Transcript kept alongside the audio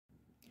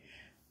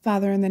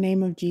Father, in the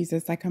name of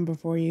Jesus, I come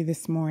before you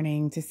this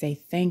morning to say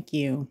thank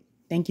you.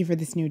 Thank you for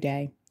this new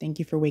day. Thank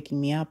you for waking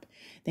me up.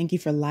 Thank you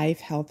for life,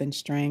 health, and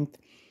strength.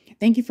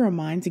 Thank you for a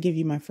mind to give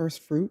you my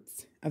first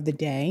fruits of the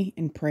day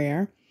in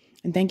prayer.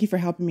 And thank you for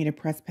helping me to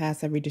press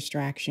past every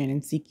distraction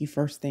and seek you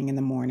first thing in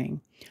the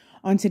morning.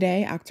 On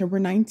today,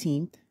 October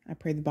 19th, I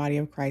pray the body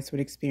of Christ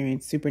would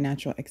experience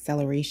supernatural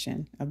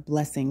acceleration of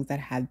blessings that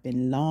have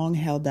been long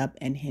held up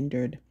and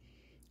hindered.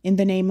 In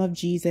the name of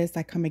Jesus,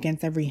 I come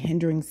against every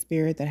hindering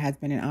spirit that has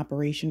been in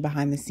operation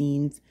behind the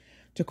scenes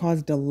to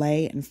cause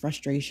delay and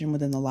frustration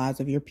within the lives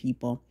of your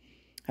people.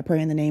 I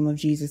pray in the name of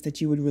Jesus that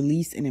you would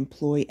release and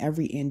employ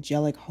every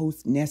angelic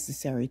host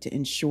necessary to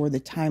ensure the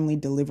timely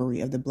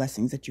delivery of the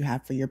blessings that you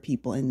have for your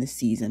people in this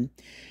season.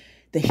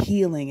 The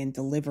healing and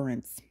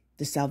deliverance,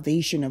 the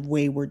salvation of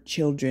wayward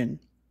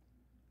children,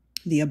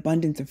 the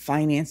abundance of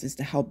finances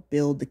to help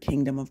build the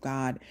kingdom of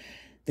God,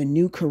 the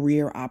new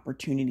career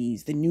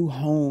opportunities, the new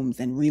homes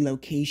and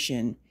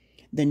relocation,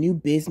 the new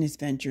business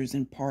ventures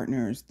and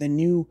partners, the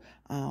new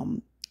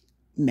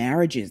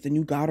marriages, the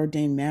new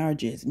God-ordained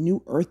marriages,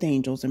 new earth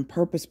angels and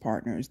purpose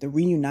partners, the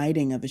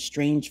reuniting of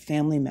estranged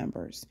family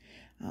members,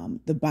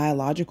 the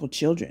biological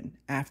children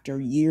after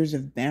years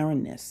of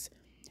barrenness,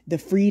 the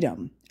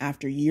freedom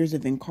after years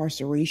of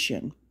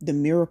incarceration, the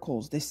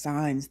miracles, the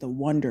signs, the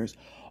wonders,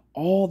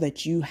 all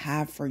that you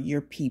have for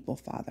your people,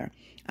 Father.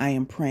 I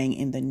am praying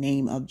in the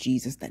name of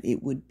Jesus that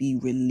it would be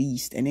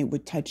released and it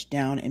would touch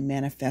down and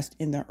manifest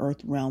in the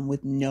earth realm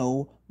with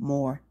no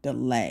more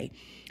delay.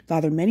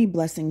 Father, many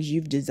blessings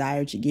you've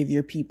desired to give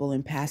your people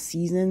in past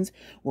seasons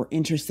were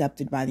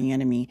intercepted by the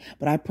enemy.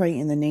 But I pray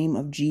in the name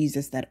of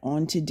Jesus that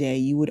on today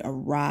you would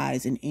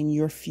arise and in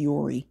your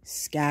fury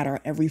scatter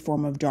every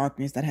form of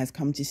darkness that has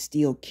come to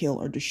steal, kill,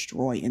 or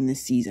destroy in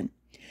this season.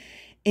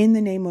 In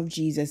the name of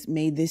Jesus,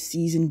 may this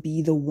season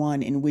be the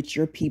one in which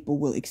your people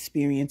will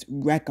experience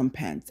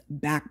recompense,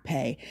 back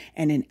pay,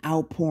 and an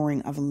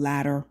outpouring of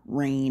latter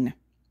rain.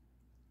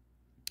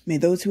 May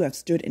those who have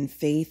stood in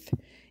faith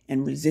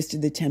and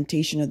resisted the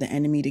temptation of the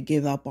enemy to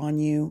give up on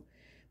you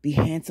be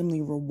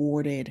handsomely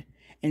rewarded,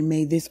 and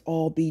may this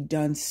all be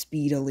done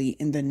speedily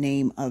in the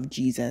name of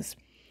Jesus.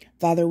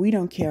 Father, we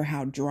don't care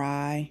how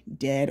dry,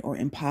 dead, or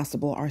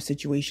impossible our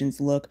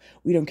situations look.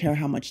 We don't care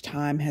how much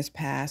time has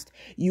passed.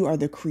 You are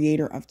the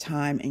creator of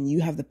time, and you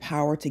have the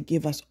power to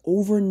give us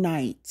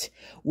overnight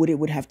what it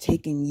would have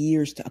taken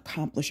years to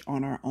accomplish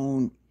on our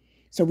own.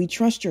 So we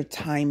trust your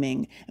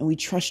timing and we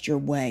trust your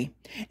way.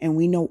 And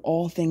we know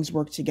all things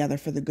work together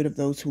for the good of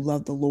those who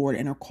love the Lord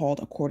and are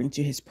called according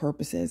to his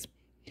purposes.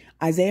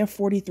 Isaiah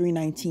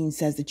 43:19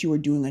 says that you are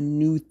doing a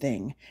new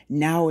thing.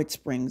 Now it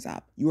springs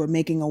up. You are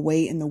making a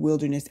way in the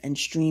wilderness and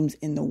streams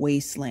in the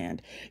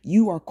wasteland.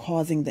 You are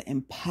causing the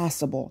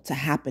impossible to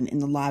happen in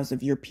the lives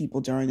of your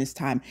people during this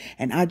time.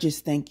 And I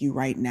just thank you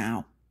right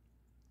now.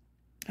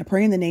 I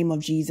pray in the name of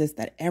Jesus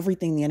that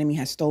everything the enemy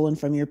has stolen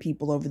from your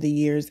people over the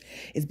years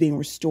is being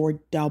restored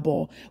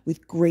double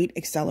with great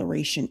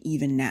acceleration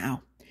even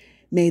now.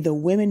 May the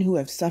women who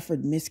have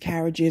suffered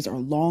miscarriages or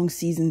long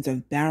seasons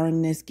of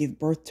barrenness give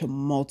birth to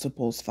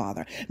multiples,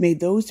 Father. May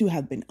those who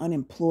have been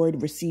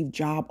unemployed receive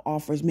job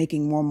offers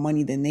making more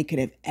money than they could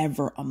have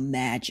ever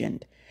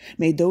imagined.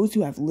 May those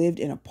who have lived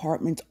in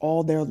apartments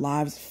all their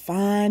lives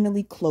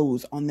finally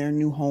close on their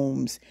new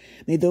homes.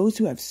 May those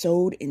who have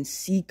sowed in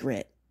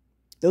secret,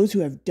 those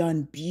who have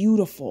done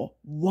beautiful,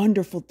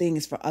 wonderful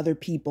things for other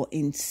people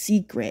in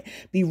secret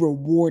be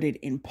rewarded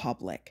in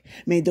public.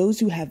 May those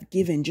who have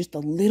given just a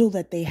little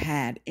that they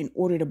had in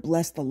order to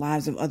bless the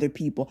lives of other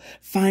people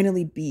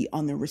finally be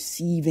on the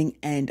receiving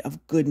end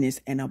of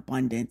goodness and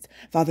abundance.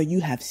 Father,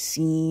 you have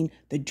seen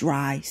the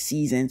dry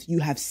seasons. You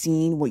have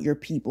seen what your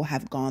people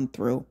have gone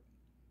through.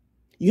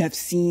 You have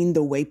seen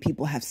the way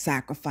people have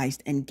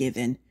sacrificed and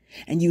given.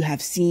 And you have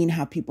seen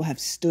how people have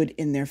stood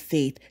in their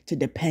faith to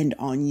depend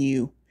on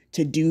you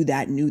to do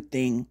that new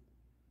thing.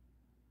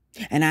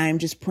 And I am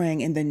just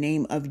praying in the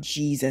name of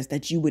Jesus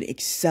that you would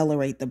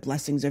accelerate the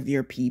blessings of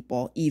your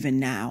people even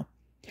now.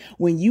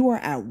 When you are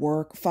at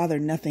work, Father,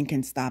 nothing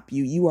can stop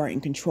you. You are in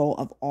control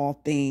of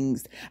all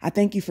things. I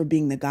thank you for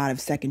being the God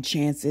of second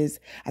chances.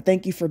 I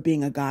thank you for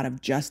being a God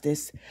of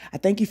justice. I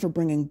thank you for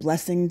bringing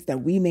blessings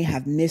that we may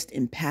have missed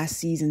in past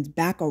seasons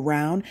back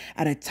around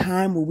at a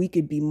time where we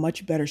could be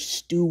much better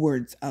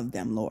stewards of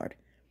them, Lord.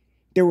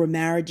 There were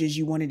marriages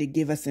you wanted to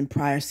give us in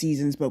prior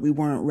seasons, but we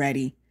weren't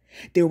ready.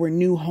 There were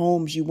new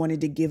homes you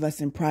wanted to give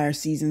us in prior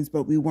seasons,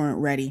 but we weren't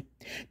ready.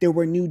 There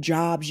were new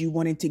jobs you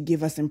wanted to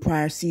give us in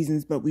prior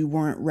seasons, but we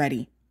weren't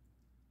ready.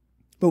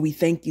 But we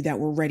thank you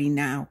that we're ready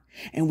now.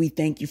 And we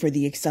thank you for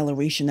the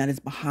acceleration that is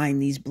behind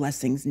these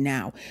blessings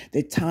now.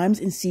 The times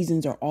and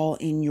seasons are all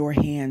in your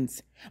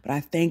hands. But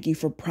I thank you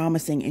for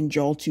promising in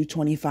Joel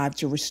 2:25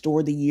 to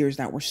restore the years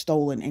that were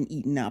stolen and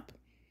eaten up.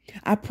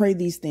 I pray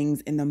these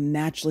things in the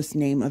matchless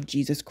name of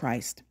Jesus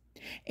Christ.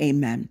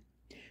 Amen.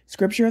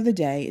 Scripture of the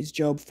day is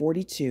Job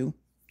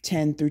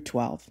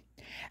 42:10-12.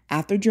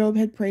 After Job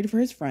had prayed for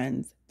his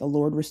friends, the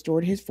Lord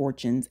restored his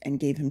fortunes and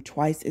gave him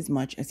twice as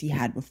much as he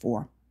had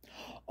before.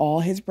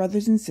 All his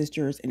brothers and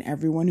sisters and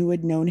everyone who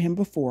had known him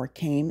before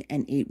came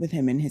and ate with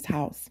him in his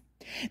house.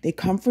 They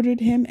comforted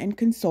him and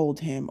consoled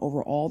him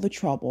over all the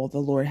trouble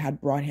the Lord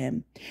had brought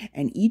him,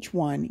 and each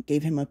one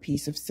gave him a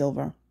piece of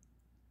silver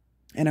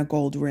and a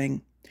gold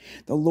ring.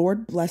 The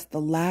Lord blessed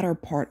the latter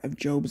part of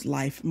Job's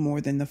life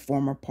more than the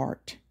former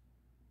part.